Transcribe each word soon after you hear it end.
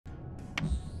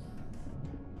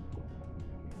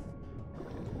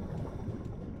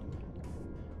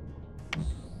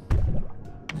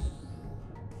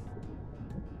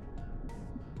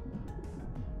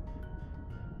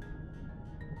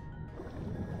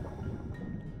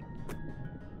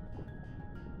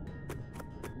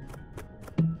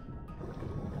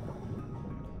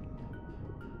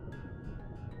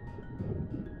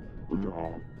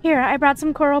Here, I brought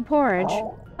some coral porridge.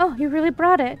 Oh, you really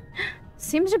brought it.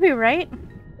 Seems to be right.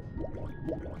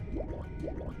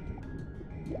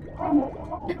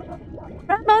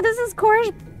 Ramo, this is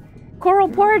coral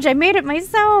porridge. I made it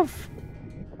myself.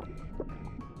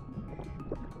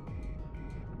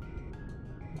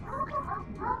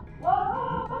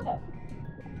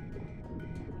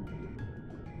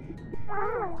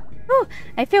 Oh,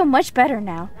 I feel much better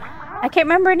now. I can't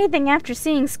remember anything after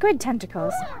seeing squid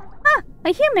tentacles. Ah,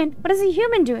 a human? What is a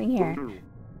human doing here?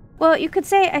 Well, you could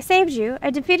say I saved you.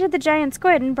 I defeated the giant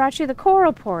squid and brought you the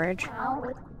coral porridge.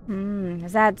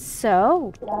 Is that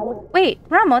so? Wait,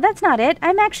 Ramo, that's not it.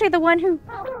 I'm actually the one who...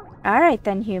 Alright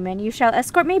then, human. You shall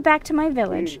escort me back to my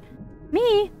village.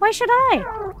 Me? Why should I?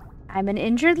 I'm an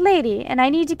injured lady, and I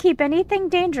need to keep anything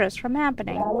dangerous from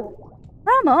happening.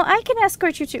 Ramo, I can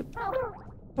escort you to...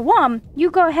 Wom,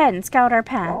 you go ahead and scout our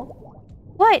path.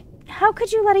 What? How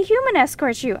could you let a human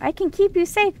escort you? I can keep you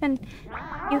safe and...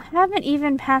 You haven't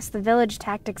even passed the village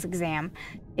tactics exam.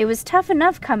 It was tough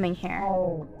enough coming here.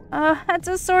 That's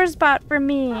a sore spot for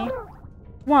me.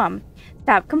 Wom,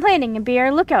 stop complaining and be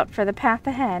our lookout for the path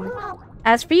ahead.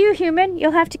 As for you, human,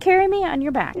 you'll have to carry me on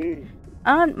your back.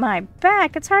 On my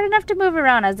back? It's hard enough to move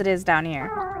around as it is down here.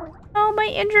 Oh, my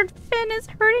injured fin is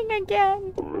hurting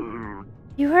again.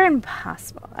 You are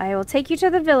impossible. I will take you to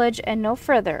the village and no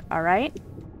further, alright?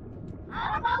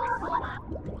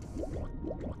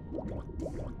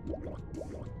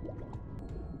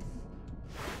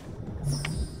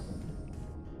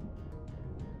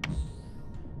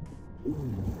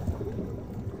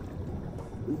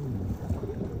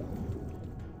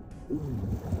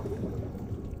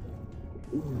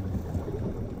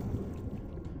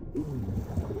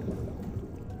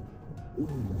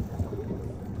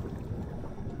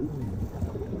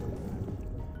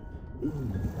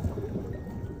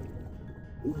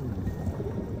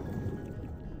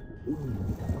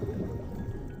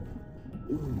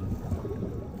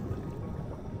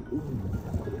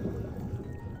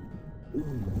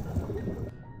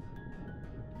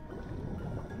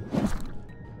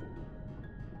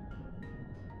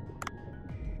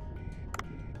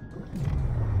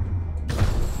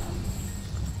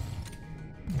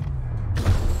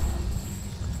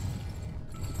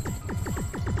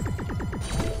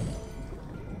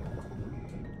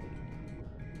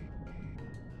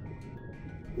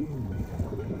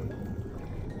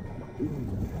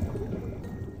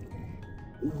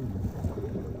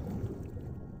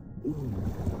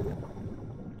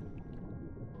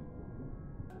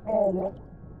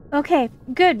 Okay,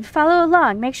 good. Follow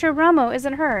along. Make sure Ramo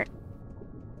isn't hurt.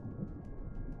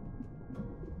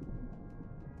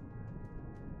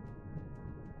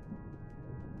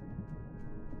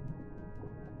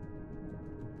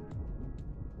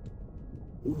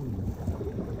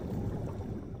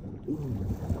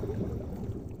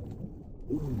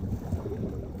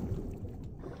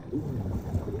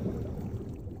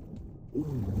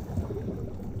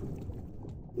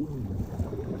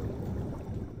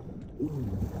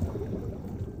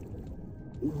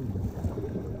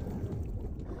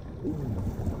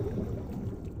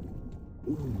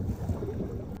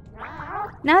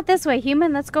 Not this way,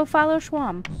 human. Let's go follow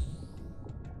Schwam.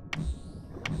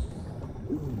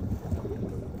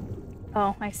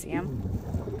 Oh, I see him.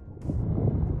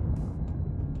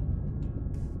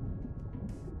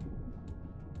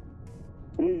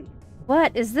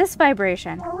 What is this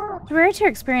vibration? It's rare to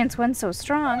experience one so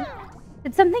strong.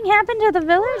 Did something happen to the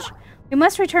village? We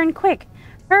must return quick.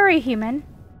 Hurry, human.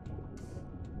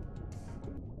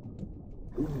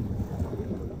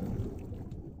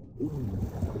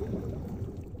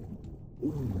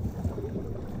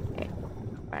 Okay.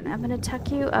 Right, I'm gonna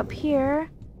tuck you up here.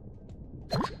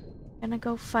 Gonna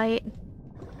go fight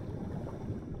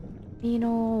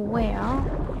Beano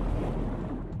Whale.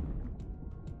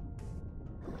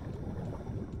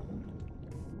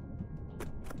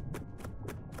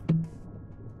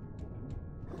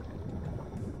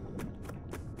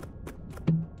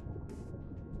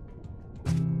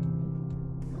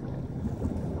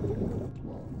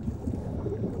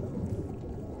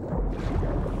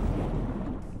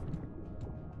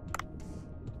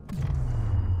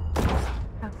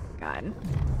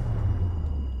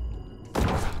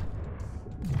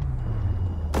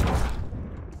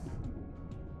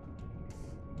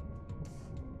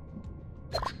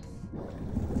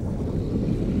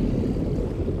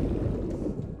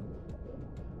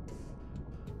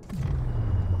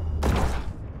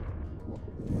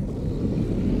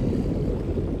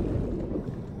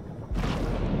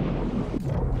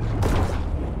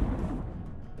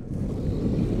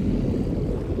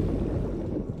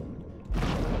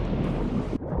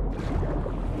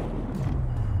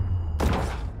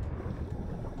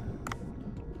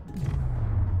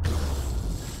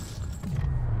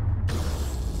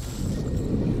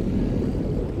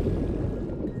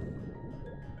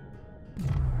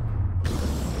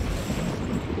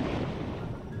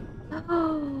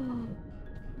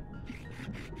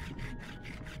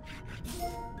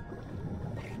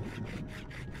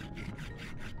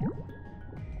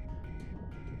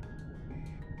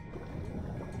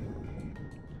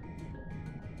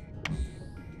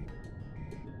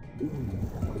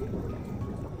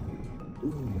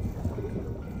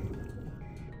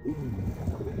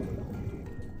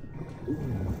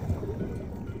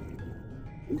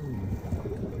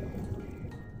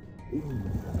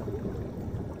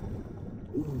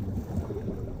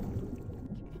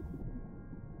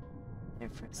 There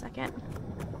for a second.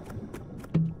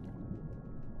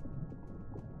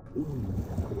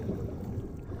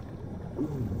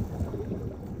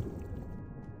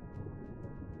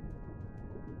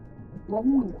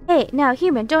 Hey, now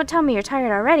human, don't tell me you're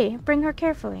tired already. Bring her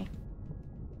carefully.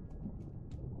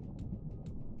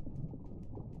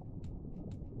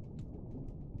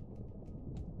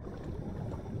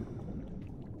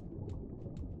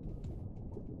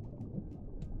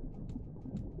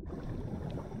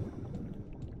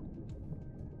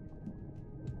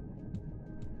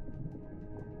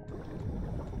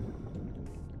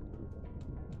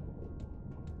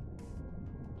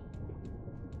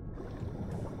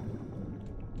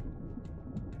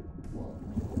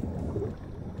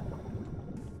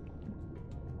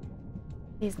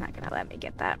 He's not gonna let me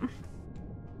get that.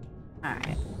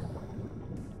 Alright.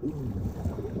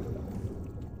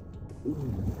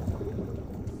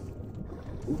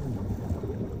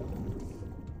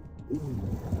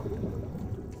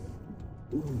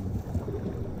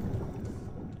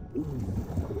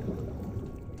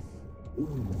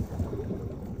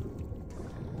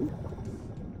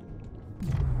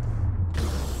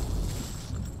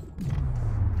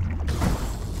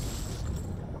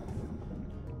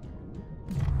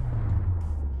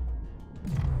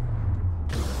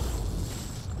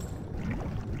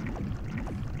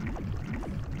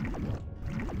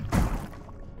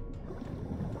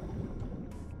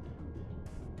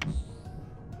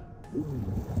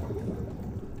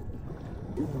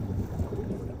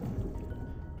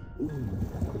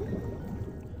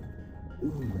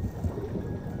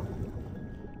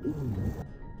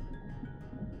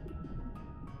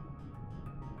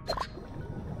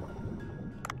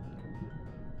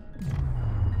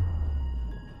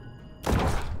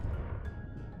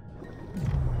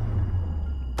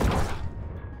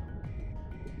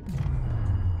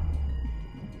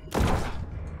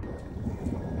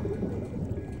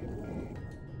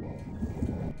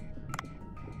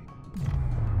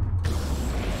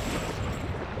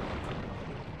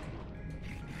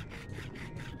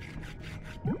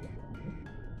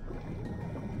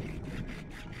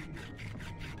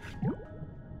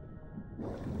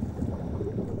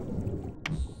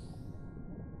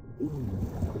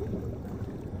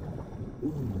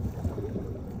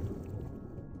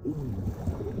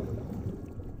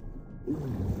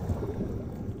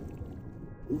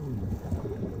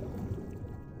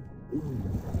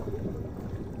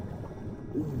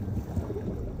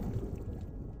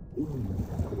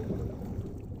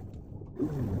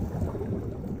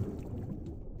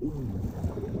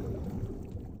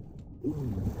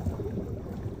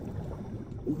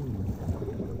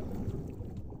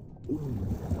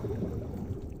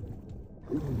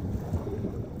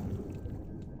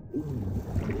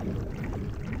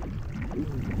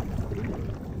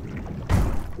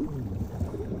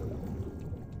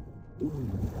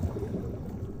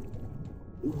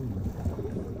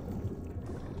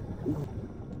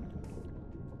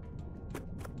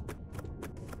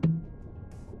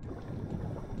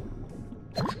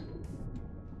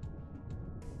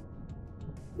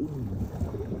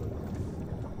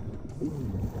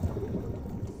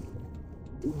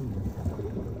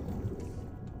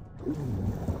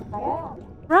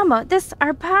 Rama,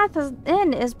 our path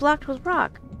is blocked with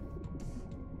rock.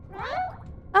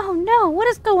 Oh no, what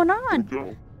is going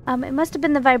on? It must have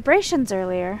been the vibrations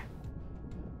earlier.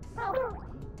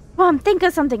 Mom, think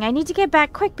of something. I need to get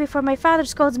back quick before my father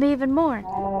scolds me even more.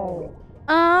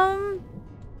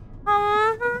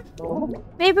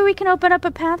 Maybe we can open up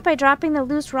a path by dropping the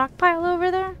loose rock pile over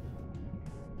there?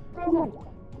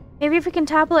 Maybe if we can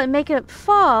topple it and make it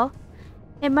fall,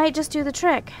 it might just do the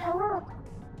trick.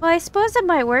 Well, I suppose it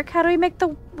might work. How do we make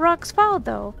the rocks fall,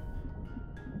 though?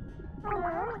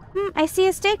 I see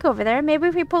a stake over there. Maybe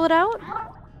if we pull it out?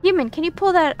 Human, can you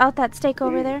pull out that stake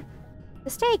over there?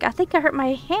 The stake? I think I hurt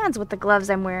my hands with the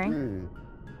gloves I'm wearing.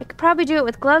 I could probably do it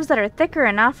with gloves that are thicker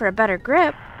and offer a better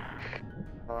grip.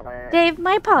 Dave,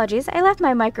 my apologies. I left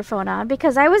my microphone on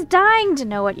because I was dying to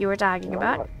know what you were talking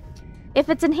about. If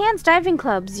it's enhanced diving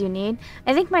clubs you need,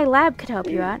 I think my lab could help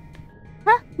you out.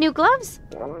 Huh? New gloves?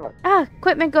 Ah,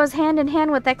 equipment goes hand in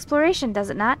hand with exploration, does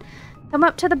it not? Come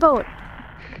up to the boat.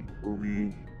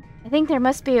 I think there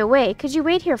must be a way. Could you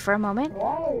wait here for a moment?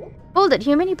 Hold it,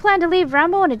 human. You plan to leave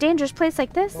Rambo in a dangerous place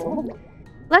like this?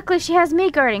 Luckily, she has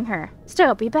me guarding her.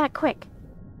 Still, be back quick.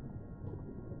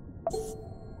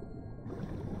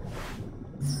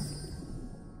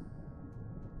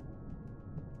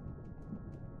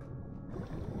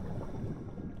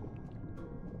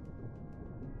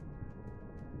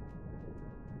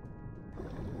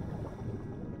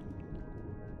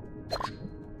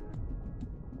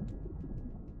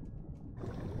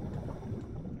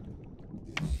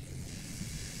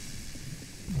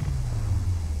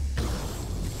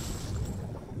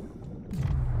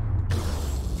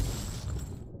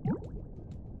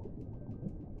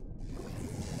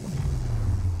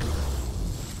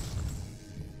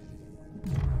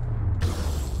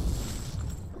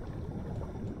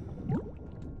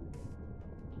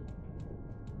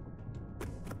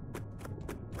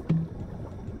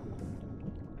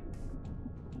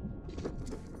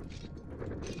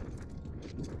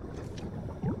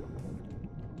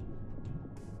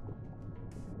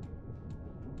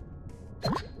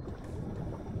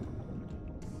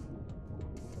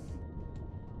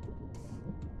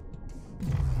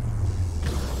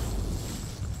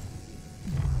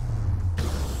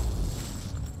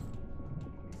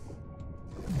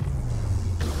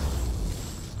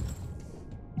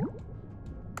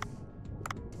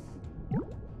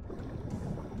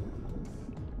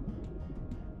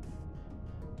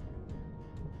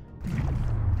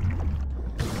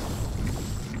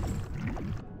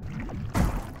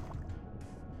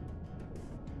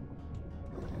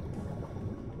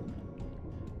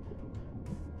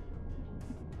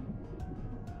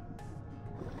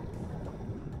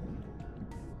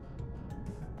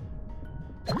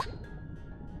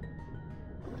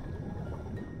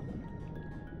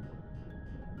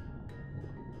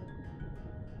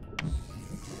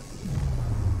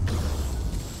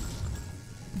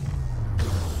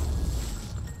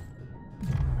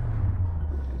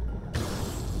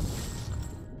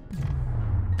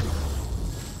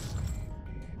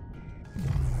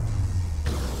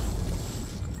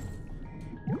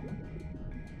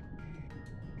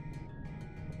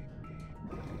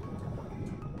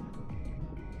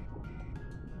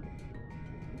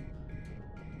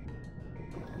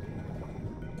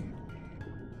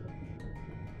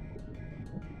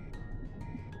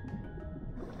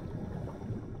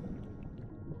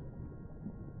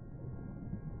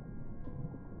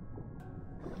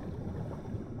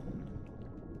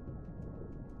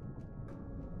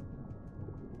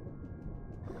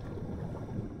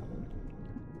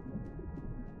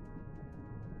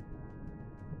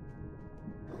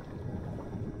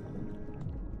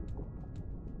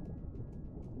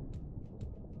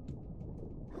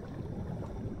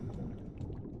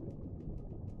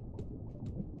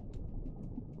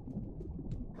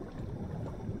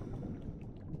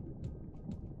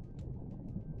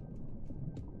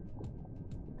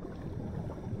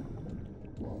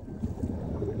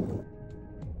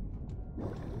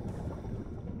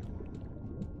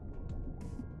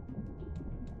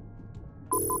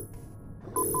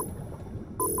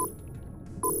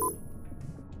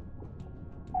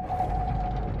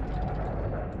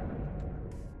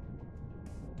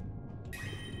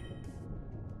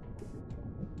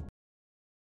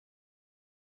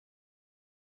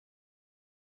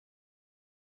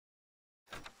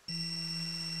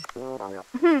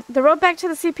 The road back to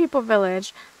the Sea People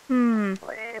village.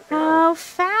 How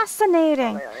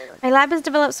fascinating. My lab has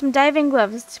developed some diving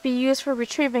gloves to be used for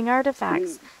retrieving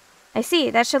artifacts. I see.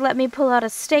 That should let me pull out a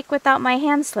stake without my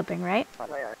hand slipping, right?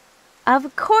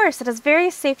 Of course. It has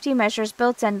various safety measures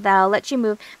built in that'll let you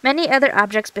move many other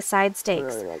objects besides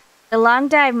stakes. The long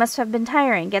dive must have been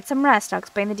tiring. Get some rest. I'll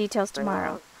explain the details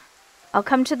tomorrow. I'll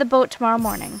come to the boat tomorrow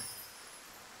morning.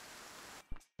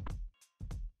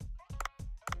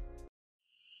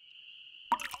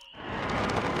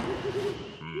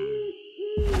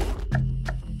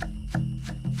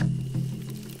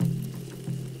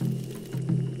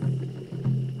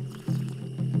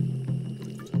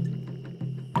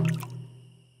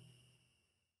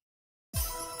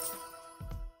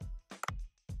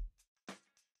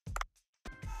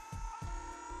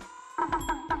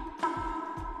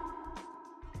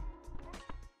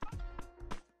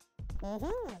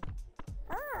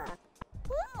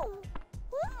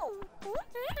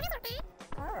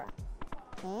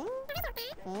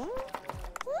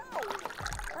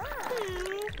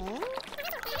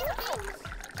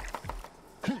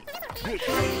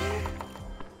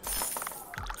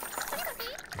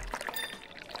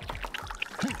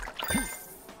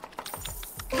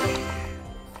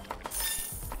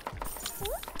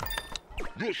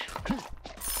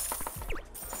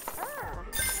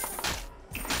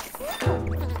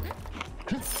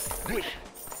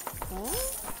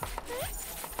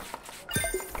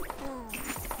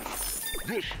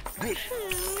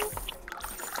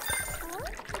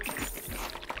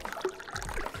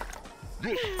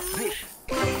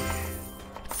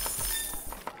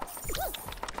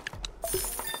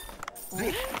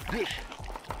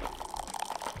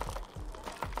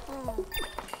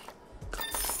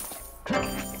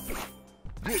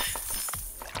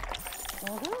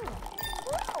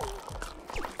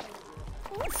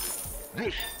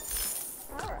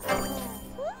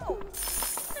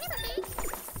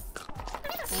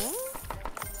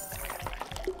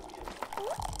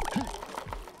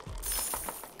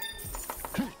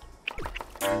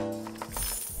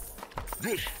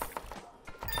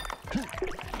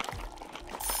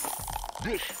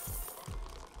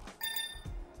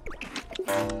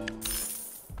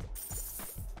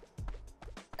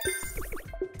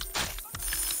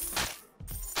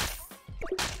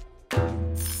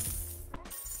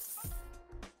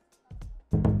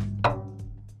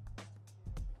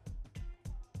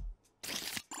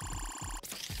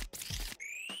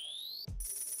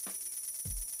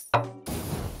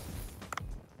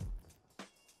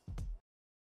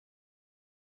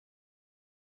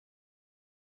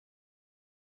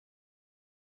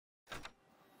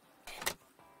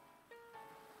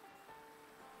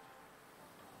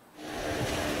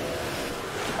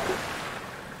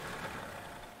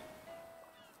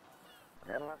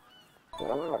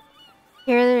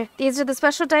 Here, these are the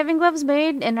special diving gloves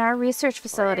made in our research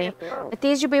facility. With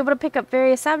these, you'll be able to pick up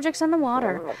various objects in the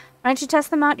water. Why don't you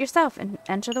test them out yourself and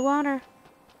enter the water?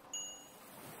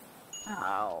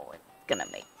 Oh, it's gonna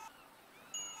make...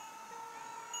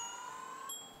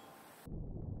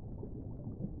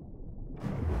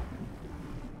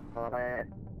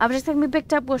 Objects that can be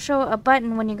picked up will show a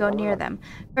button when you go near them.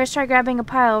 First, try grabbing a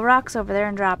pile of rocks over there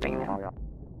and dropping them.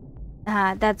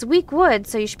 That's weak wood,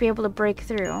 so you should be able to break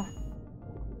through.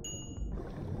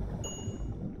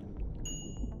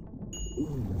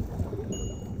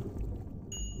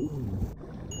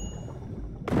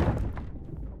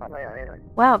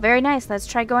 Wow, very nice. Let's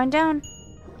try going down.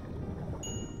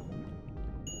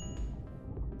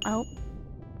 Oh.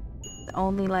 It's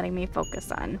only letting me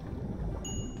focus on.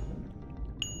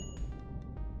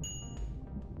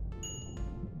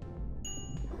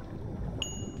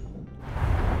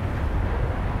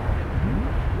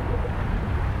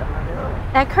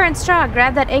 That current straw,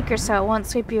 grab that anchor so it won't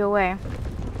sweep you away.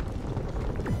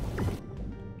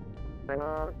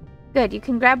 Good, you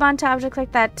can grab onto objects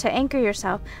like that to anchor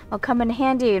yourself. Will come in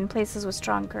handy in places with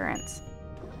strong currents.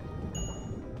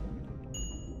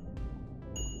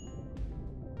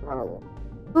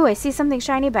 Ooh, I see something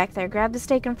shiny back there. Grab the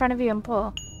stake in front of you and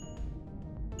pull.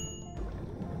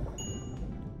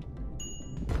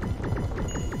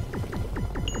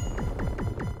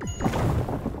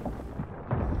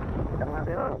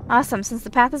 Awesome, since the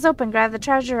path is open, grab the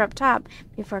treasure up top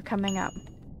before coming up.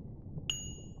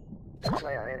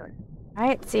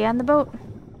 Alright, see you on the boat.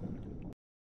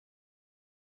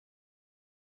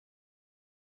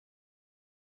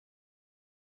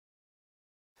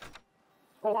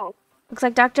 Looks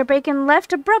like Dr. Bacon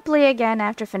left abruptly again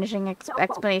after finishing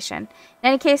explanation. In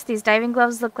any case, these diving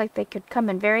gloves look like they could come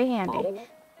in very handy.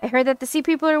 I heard that the sea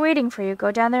people are waiting for you.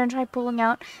 Go down there and try pulling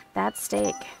out that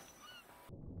stake.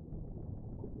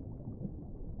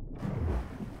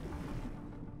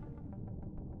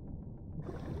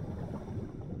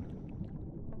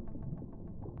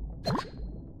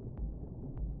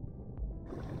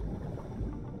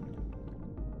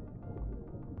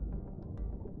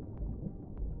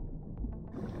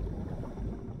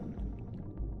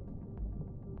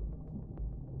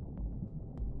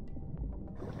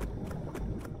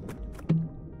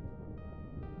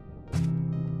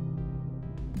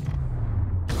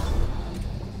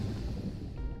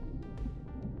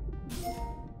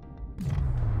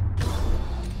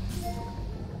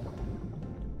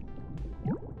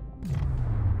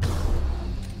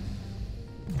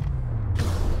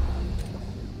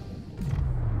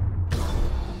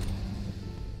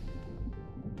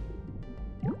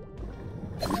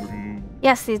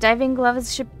 Yes, these diving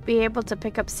gloves should be able to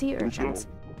pick up sea urchins.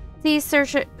 Sea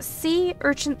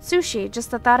urchin sushi. Just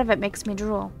the thought of it makes me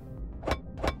drool.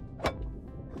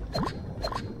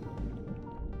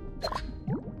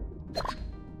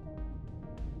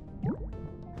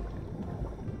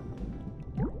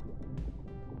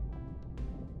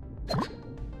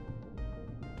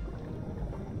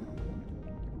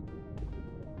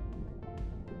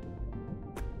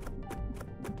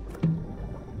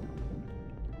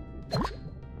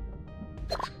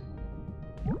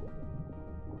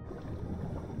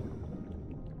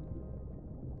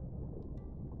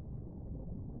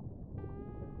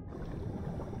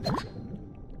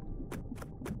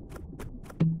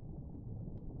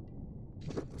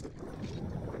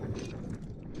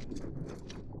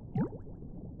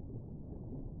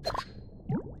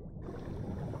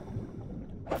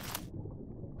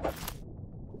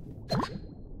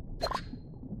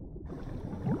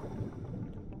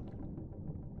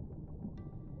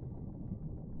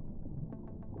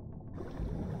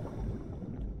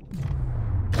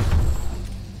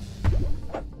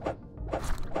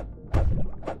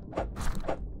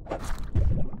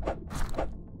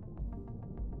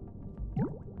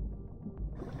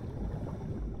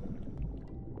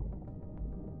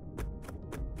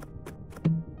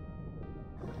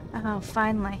 Oh,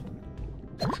 finally.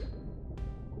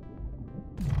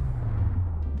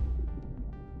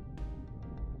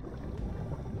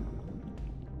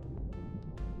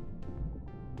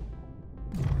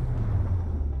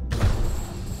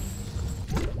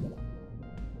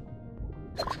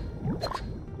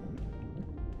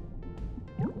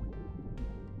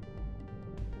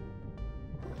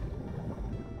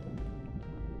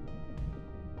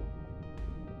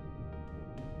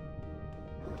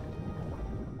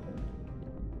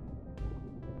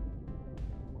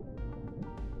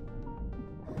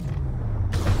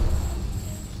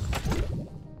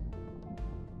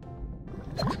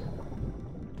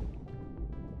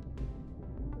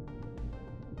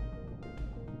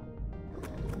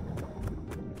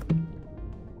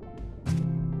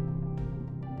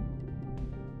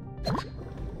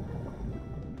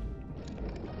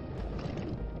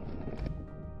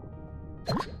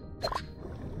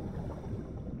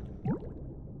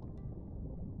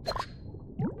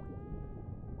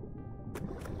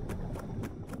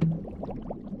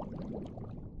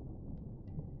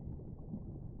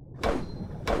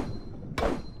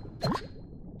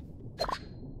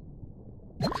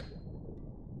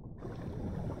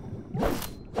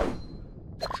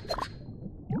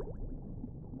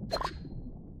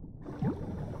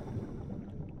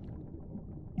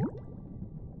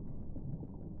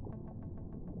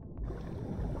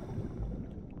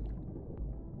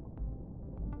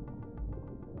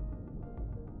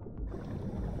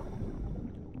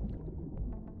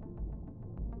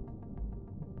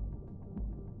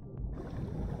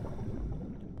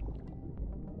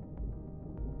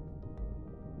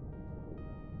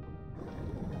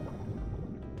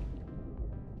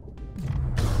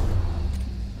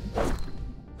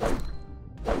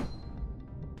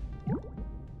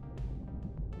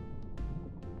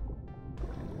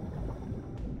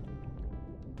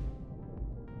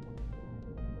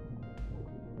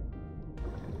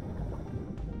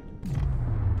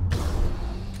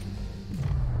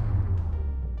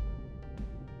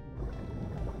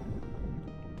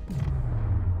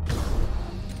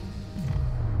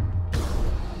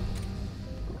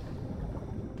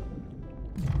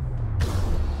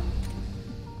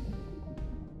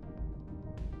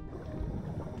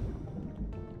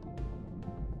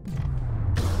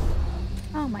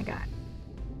 Oh my god.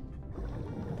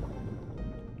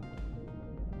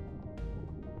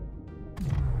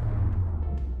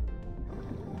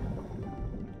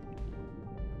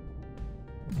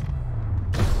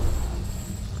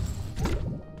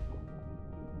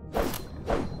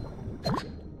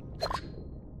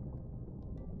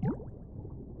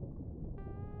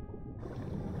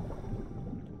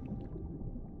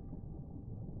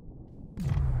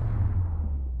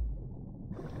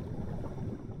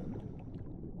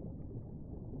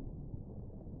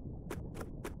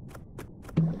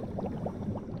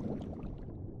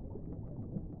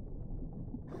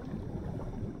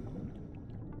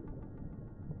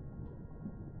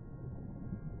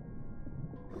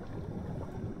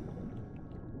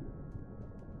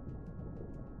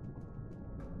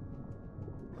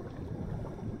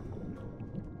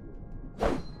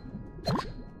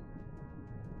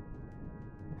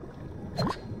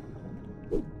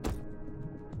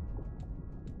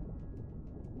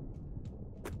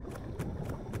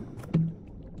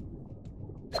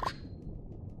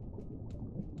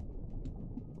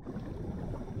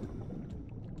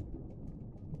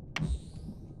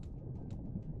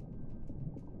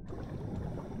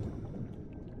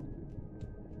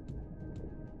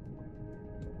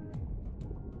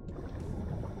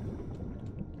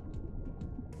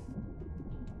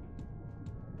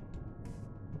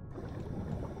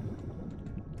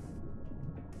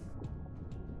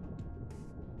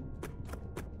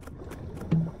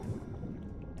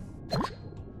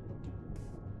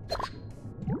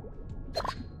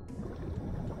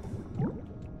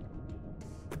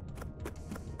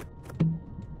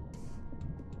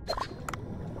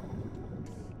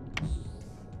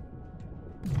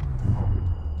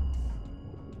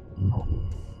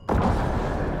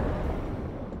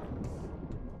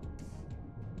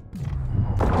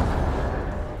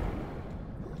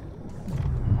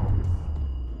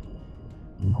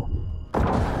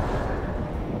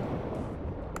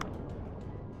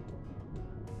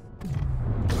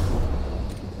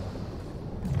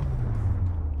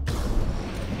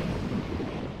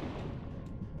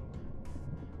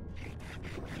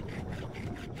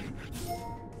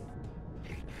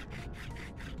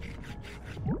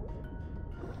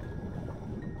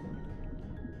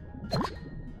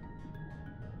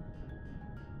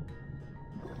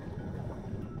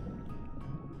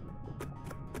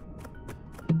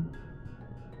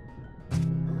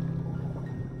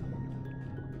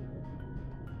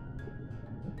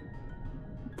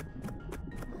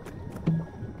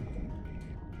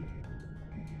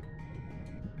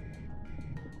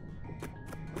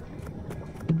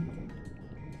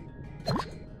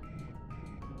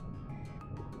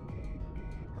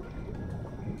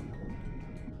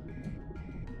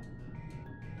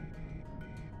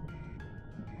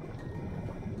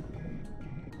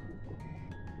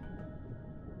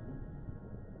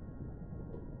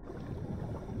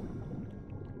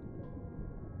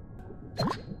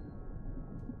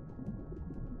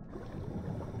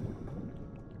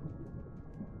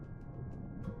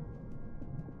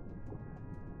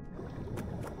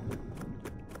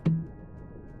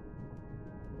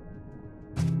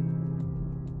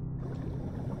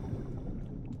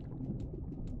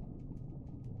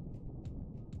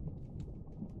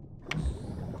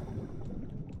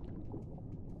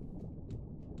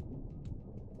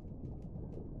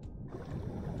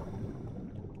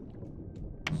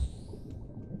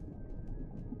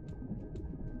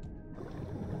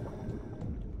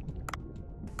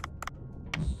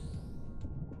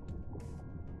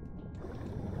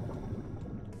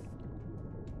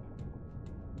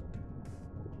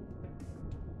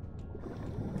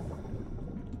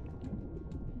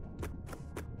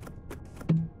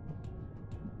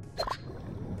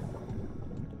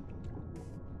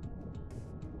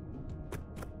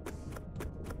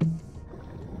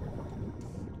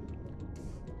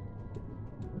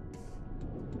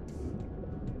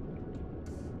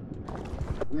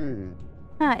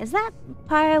 Huh, is that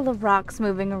pile of rocks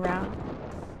moving around?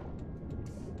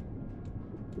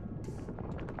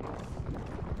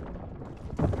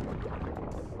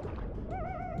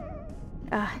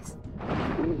 Ah.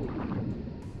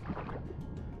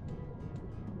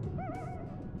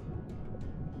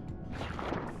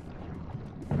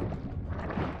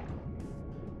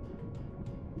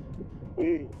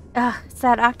 It's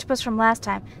that octopus from last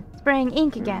time, spraying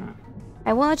ink again.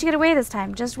 I won't let you get away this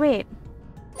time, just wait.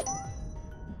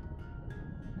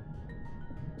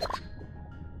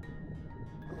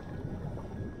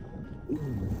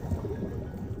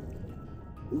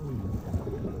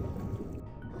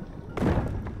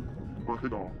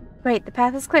 Great, the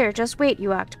path is clear, just wait,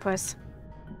 you octopus.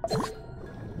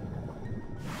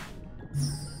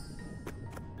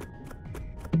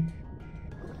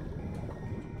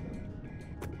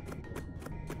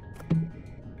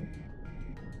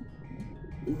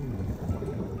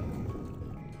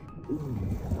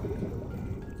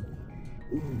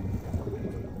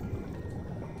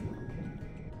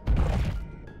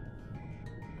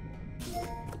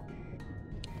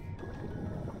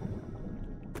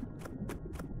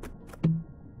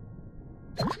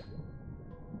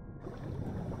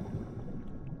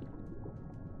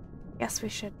 Guess we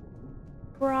should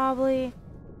probably...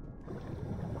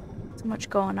 So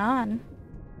much going on.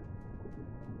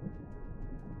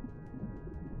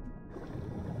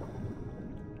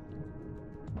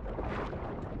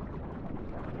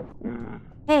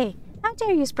 Hey, how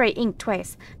dare you spray ink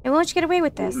twice? I won't let you get away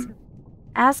with this.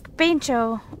 Ask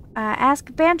Bancho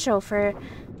for...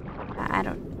 I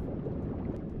don't...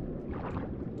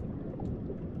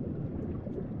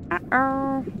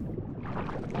 Uh-oh.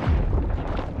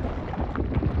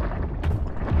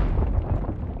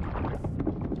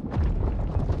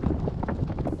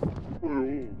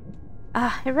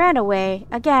 It ran away.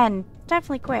 Again.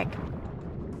 Definitely quick.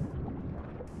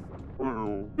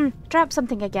 Drop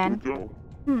something again.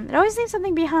 It always leaves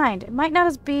something behind. It might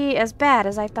not be as bad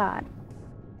as I thought.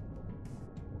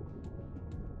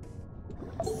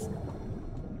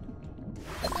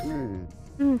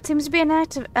 Seems to be an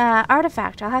active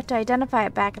artifact. I'll have to identify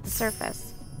it back at the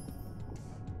surface.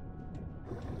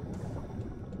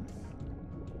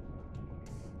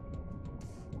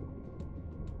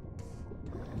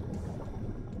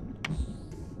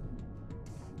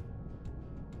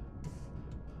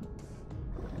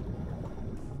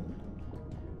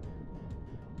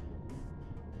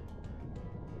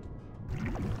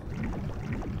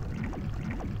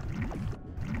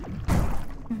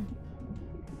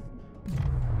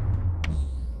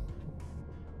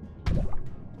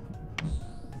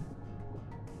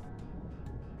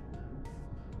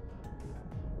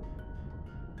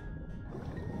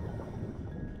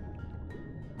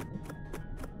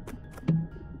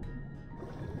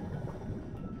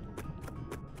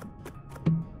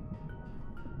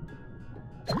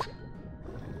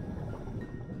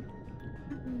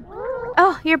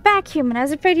 Oh, you're back, human. I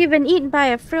was afraid you'd been eaten by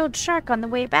a frilled shark on the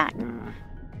way back.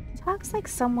 Talks like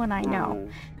someone I know.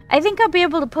 I think I'll be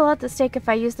able to pull out the steak if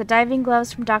I use the diving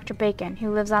gloves from Dr. Bacon,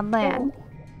 who lives on land.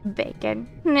 Bacon.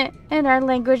 In our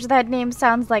language, that name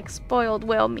sounds like spoiled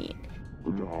whale meat.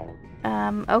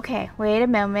 Okay, wait a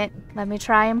moment. Let me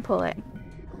try and pull it.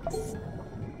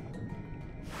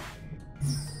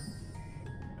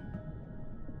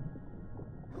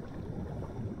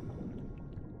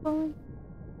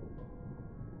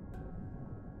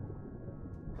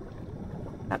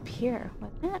 Up here,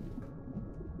 wasn't it?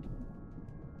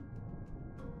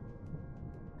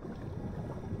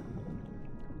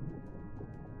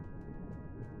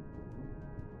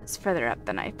 It's further up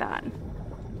than I thought.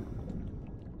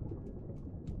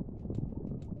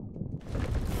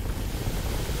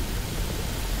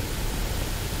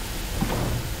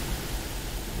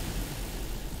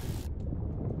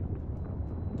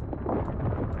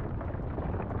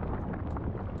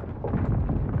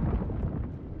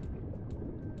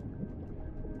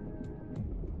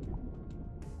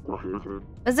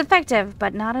 It was effective,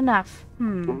 but not enough.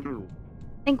 I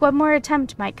think one more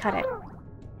attempt might cut it.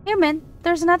 Human,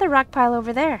 there's another rock pile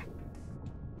over there.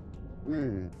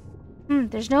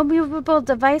 There's no movable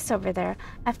device over there.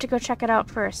 I have to go check it out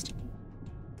first.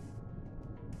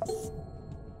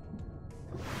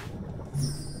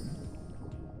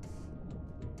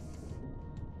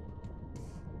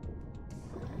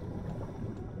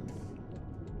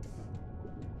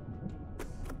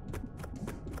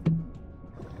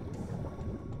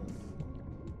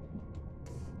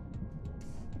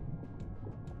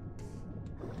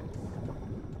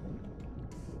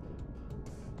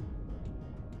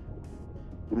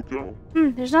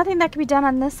 There's nothing that can be done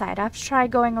on this side. I have to try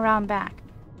going around back.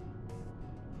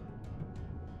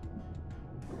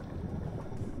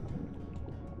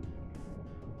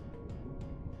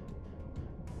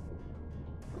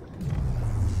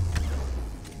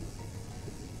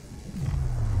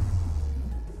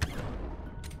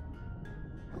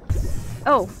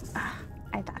 Oh,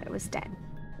 I thought it was dead.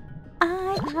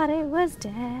 I thought it was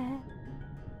dead.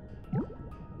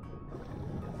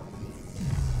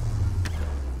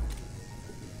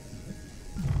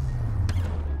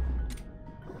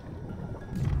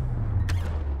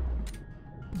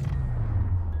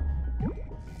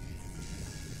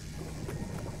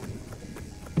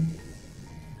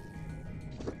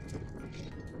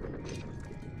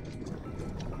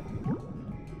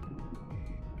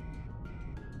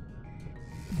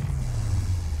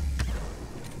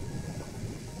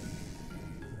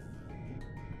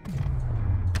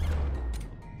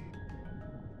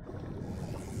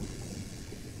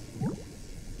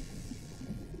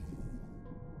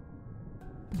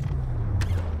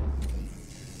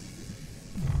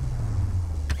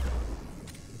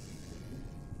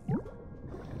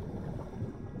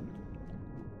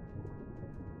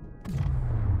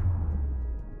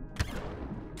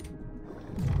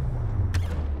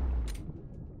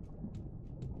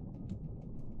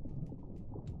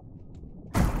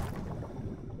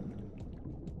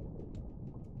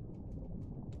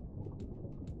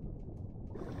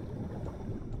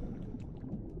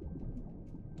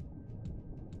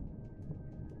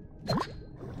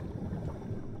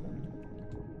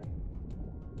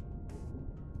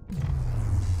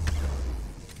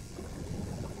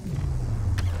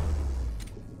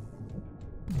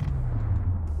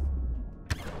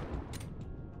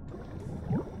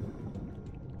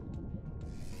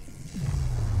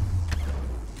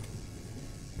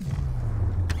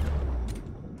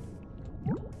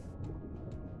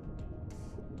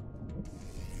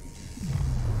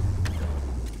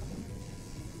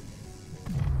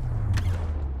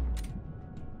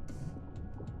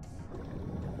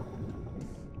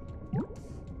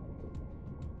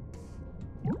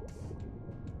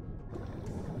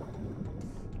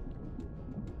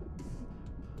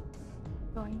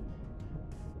 Going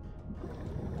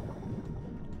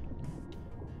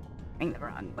the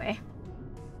wrong way.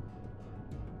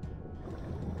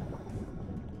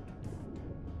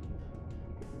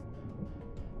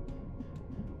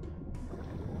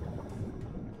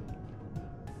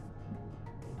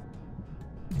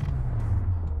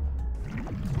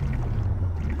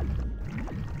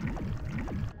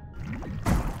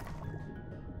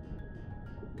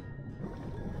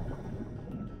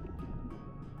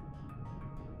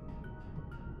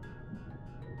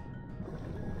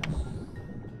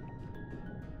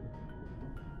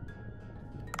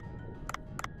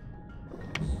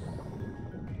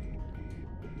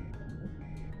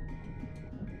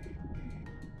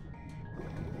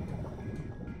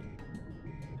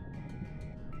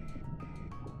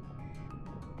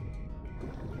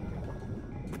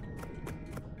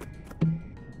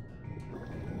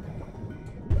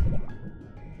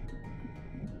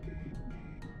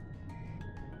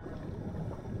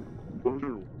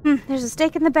 There's a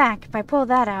stake in the back if I pull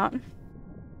that out.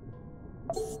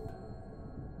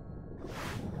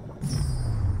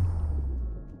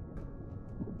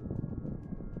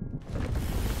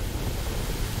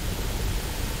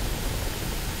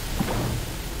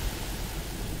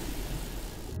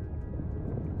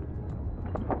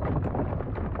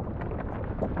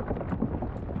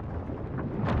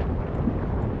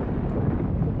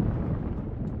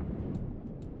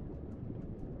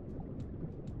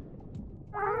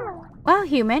 Well,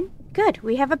 human. Good,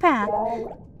 we have a path.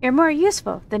 You're more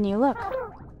useful than you look.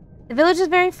 The village is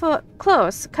very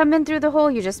close. Come in through the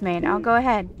hole you just made. I'll go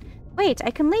ahead. Wait,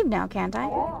 I can leave now, can't I?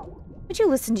 Would you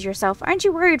listen to yourself? Aren't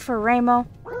you worried for Ramo?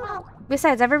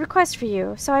 Besides, I have a request for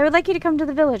you, so I would like you to come to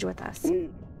the village with us.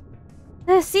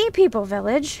 The Sea People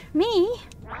Village? Me?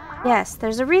 Yes,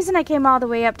 there's a reason I came all the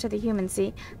way up to the human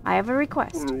sea. I have a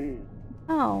request.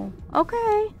 Oh,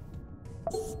 okay.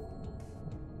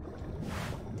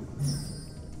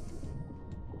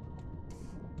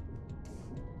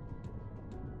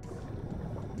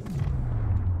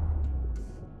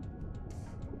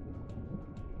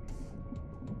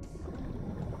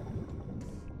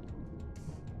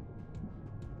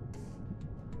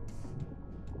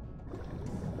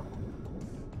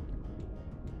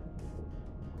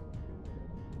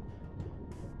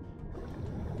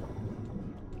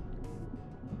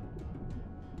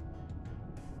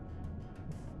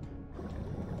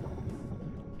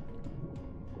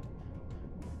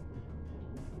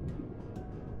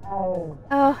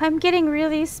 Oh, I'm getting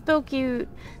really spooky.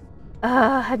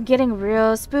 I'm getting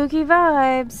real spooky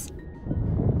vibes.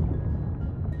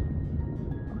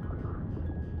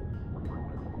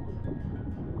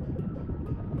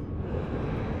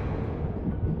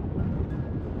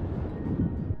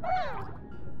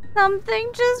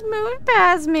 Something just moved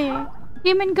past me.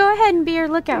 Human, go ahead and be your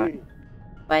lookout.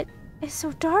 But it's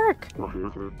so dark.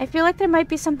 I feel like there might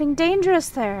be something dangerous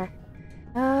there.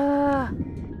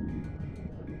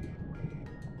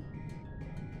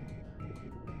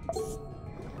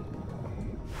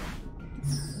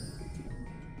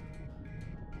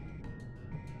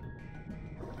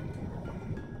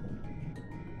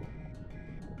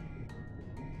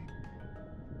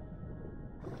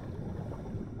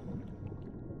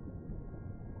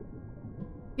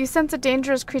 You sense a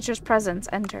dangerous creature's presence.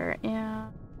 Enter. Yeah.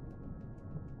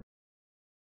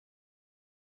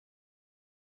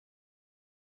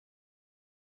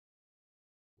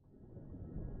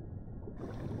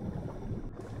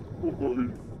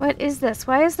 What is this?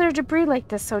 Why is there debris like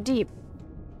this so deep?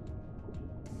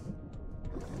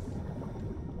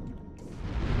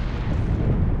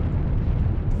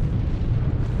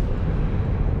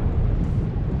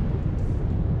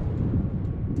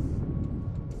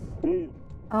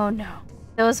 Oh no.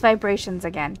 Those vibrations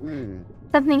again.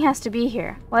 Something has to be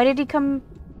here. Why did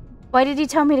he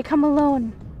tell me to come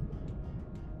alone?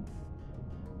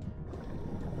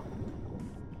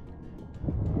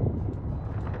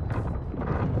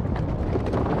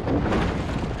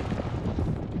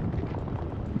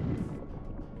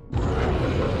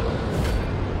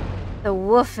 The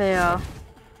wolf eel.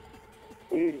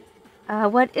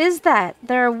 What is that?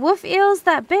 There are wolf eels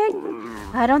that big?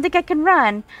 I don't think I can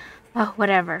run. Oh,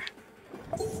 whatever.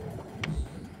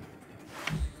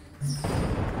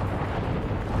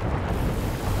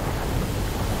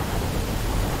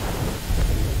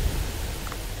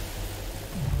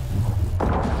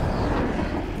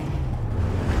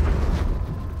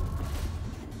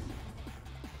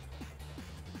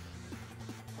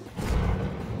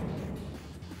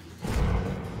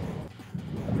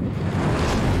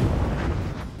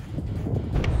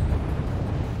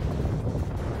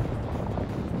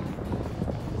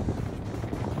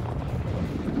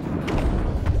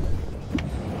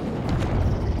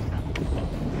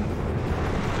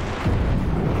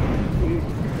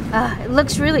 It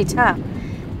looks really tough.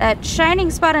 That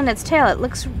shining spot on its tail, it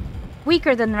looks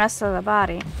weaker than the rest of the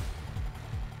body.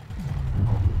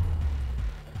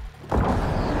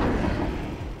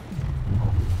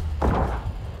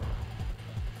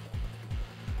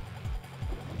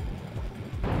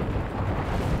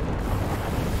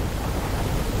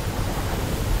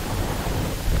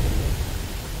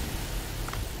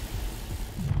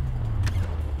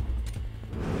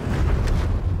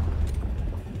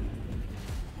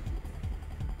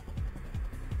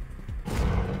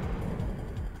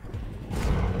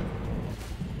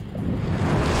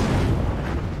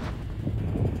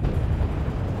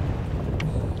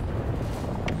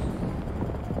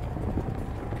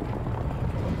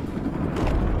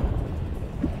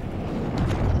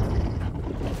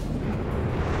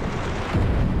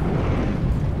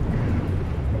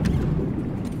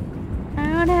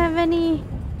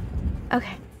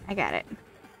 Okay, I got it.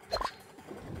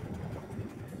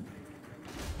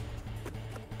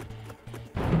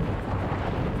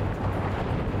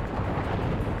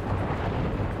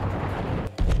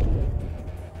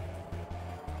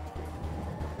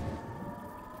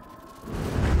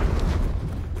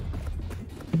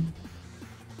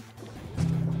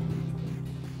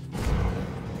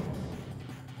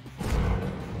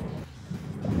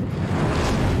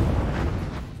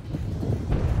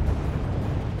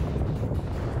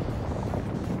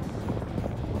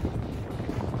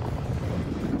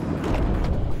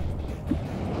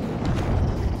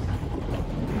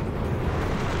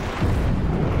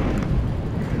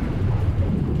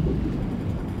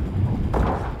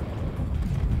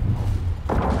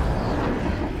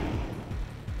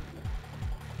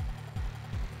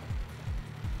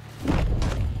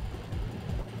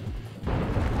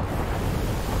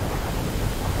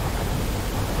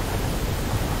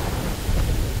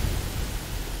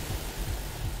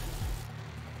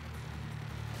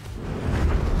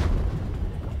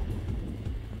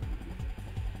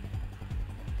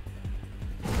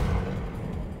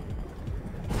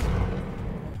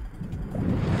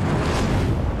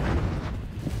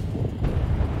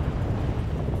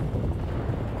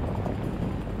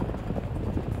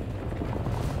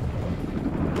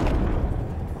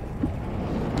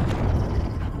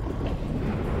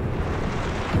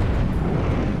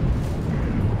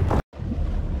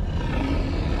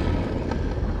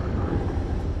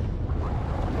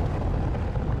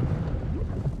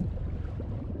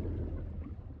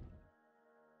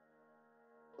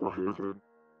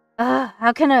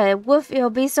 How can a wolf eel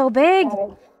be so big?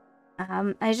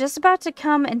 I was just about to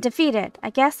come and defeat it. I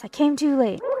guess I came too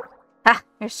late. Ha!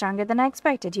 You're stronger than I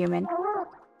expected, human.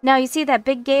 Now, you see that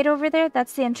big gate over there?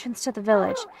 That's the entrance to the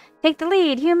village. Take the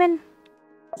lead, human!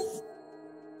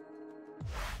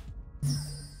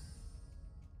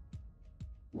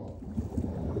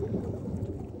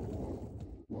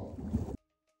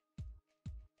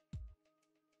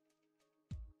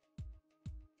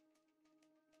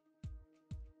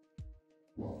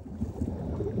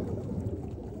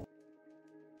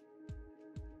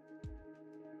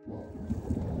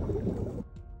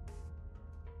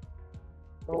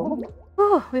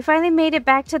 Ooh, we finally made it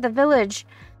back to the village.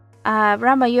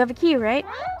 Rama, you have a key, right?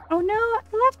 Oh no,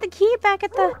 I left the key back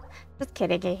at the... Just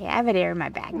kidding, I have it here in my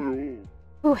bag.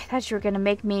 Ooh, I thought you were gonna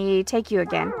make me take you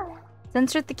again. So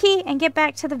insert the key and get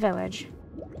back to the village.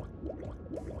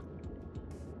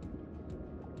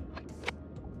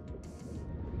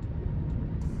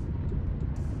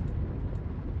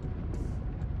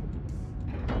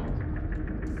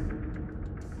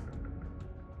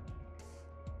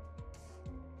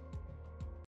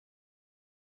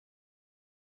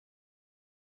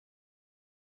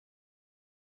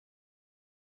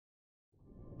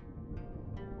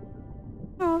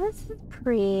 Oh, this is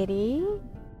pretty.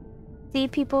 Sea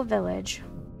People Village.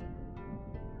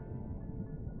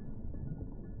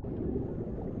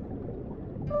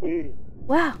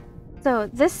 Wow. So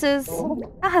this is...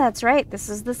 that's right. This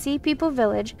is the Sea People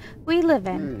Village we live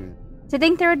in. To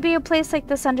think there would be a place like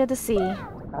this under the sea.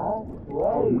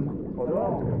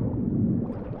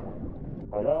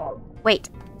 Wait.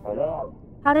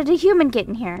 How did a human get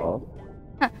in here?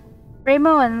 Huh.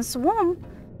 Ramo and Swam?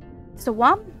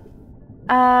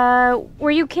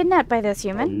 Were you kidnapped by this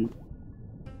human?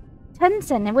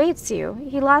 Tenzin awaits you.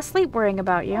 He lost sleep worrying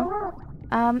about you.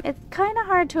 It's kind of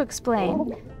hard to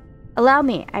explain. Allow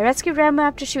me. I rescued Ramo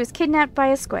after she was kidnapped by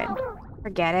a squid.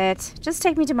 Forget it. Just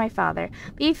take me to my father.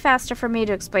 Be faster for me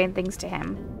to explain things to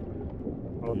him.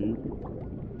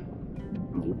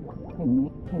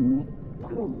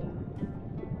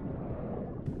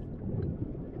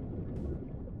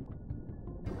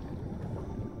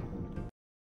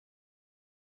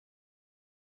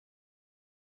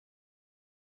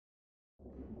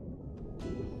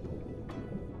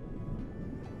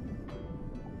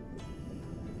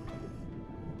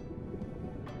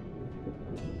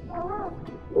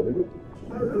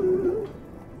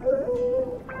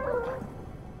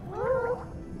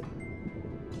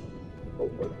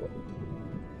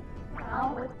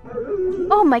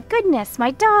 Oh my goodness,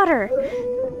 my daughter!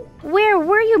 Where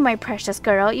were you, my precious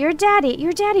girl? Your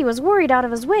daddy was worried out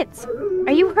of his wits.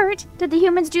 Are you hurt? Did the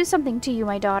humans do something to you,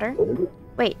 my daughter?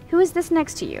 Wait, who is this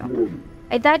next to you?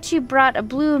 I thought you brought a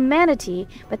blue manatee,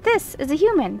 but this is a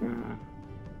human.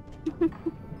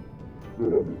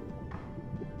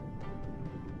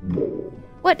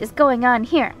 What is going on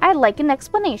here? I'd like an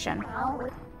explanation.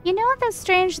 You know the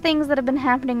strange things that have been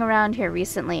happening around here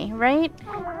recently, right?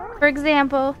 For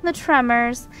example, the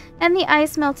tremors, and the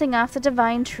ice melting off the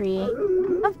divine tree.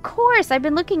 Of course, I've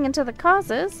been looking into the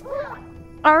causes.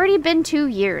 already been 2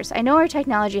 years. I know our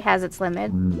technology has its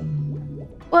limit.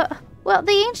 Well,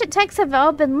 the ancient texts have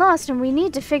all been lost and we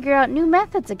need to figure out new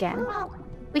methods again.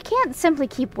 We can't simply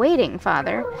keep waiting,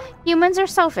 Father. Humans are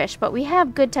selfish, but we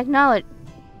have good technology.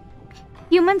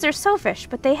 Humans are selfish,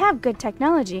 but they have good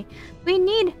technology. We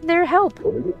need their help.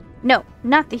 No,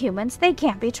 not the humans. They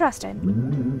can't be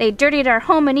trusted. They dirtied our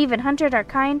home and even hunted our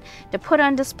kind to put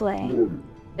on display.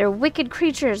 They're wicked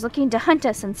creatures looking to hunt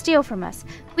us and steal from us.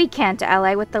 We can't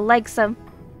ally with the likes of...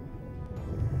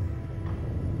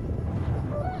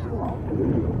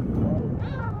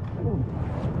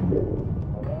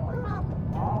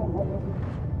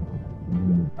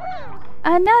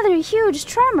 Another huge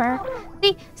tremor.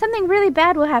 See, something really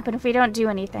bad will happen if we don't do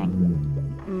anything.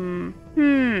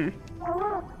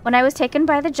 When I was taken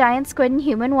by the giant squid in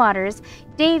human waters,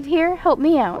 Dave here helped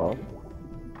me out.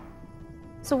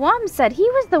 Swam said he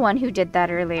was the one who did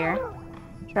that earlier.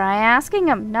 Try asking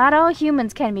him. Not all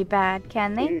humans can be bad,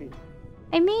 can they?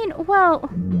 I mean, well,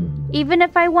 even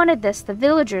if I wanted this, the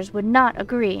villagers would not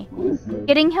agree.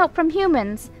 Getting help from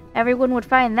humans, everyone would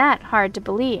find that hard to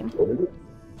believe.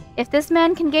 If this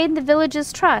man can gain the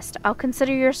village's trust, I'll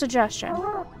consider your suggestion.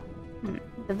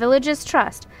 The village's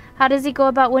trust. How does he go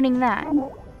about winning that?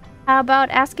 How about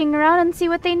asking around and see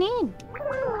what they need?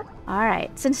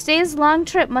 Alright, since today's long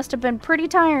trip must have been pretty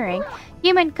tiring,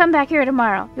 human, come back here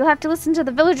tomorrow. You'll have to listen to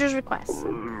the villagers' requests.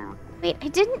 Wait, I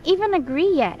didn't even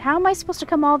agree yet. How am I supposed to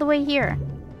come all the way here?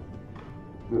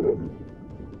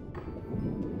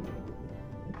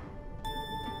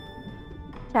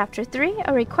 Chapter 3,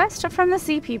 a request from the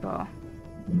Sea People.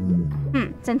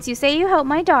 Since you say you help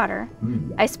my daughter,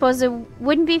 I suppose it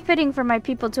wouldn't be fitting for my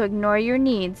people to ignore your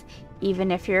needs,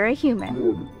 even if you're a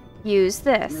human. Use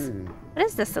this. What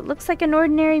is this? It looks like an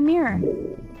ordinary mirror.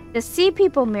 The Sea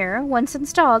People mirror, once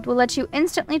installed, will let you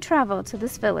instantly travel to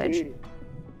this village.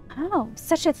 Oh,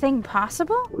 such a thing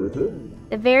possible?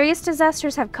 The various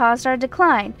disasters have caused our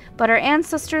decline, but our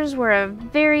ancestors were a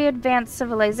very advanced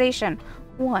civilization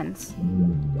once.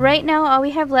 Right now, all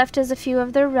we have left is a few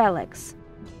of their relics.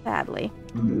 Sadly.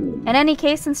 In any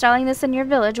case, installing this in your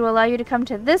village will allow you to come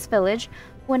to this village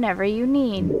whenever you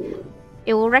need.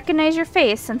 It will recognize your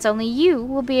face since only you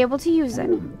will be able to use it.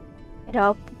 It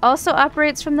also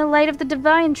operates from the light of the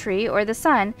divine tree or the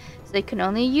sun, so you can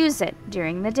only use it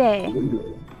during the day.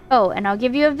 Oh, and I'll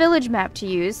give you a village map to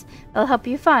use. It'll help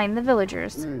you find the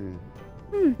villagers.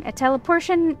 A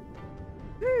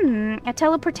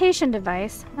teleportation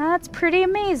device. That's pretty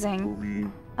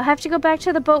amazing. I'll have to go back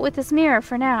to the boat with this mirror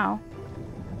for now.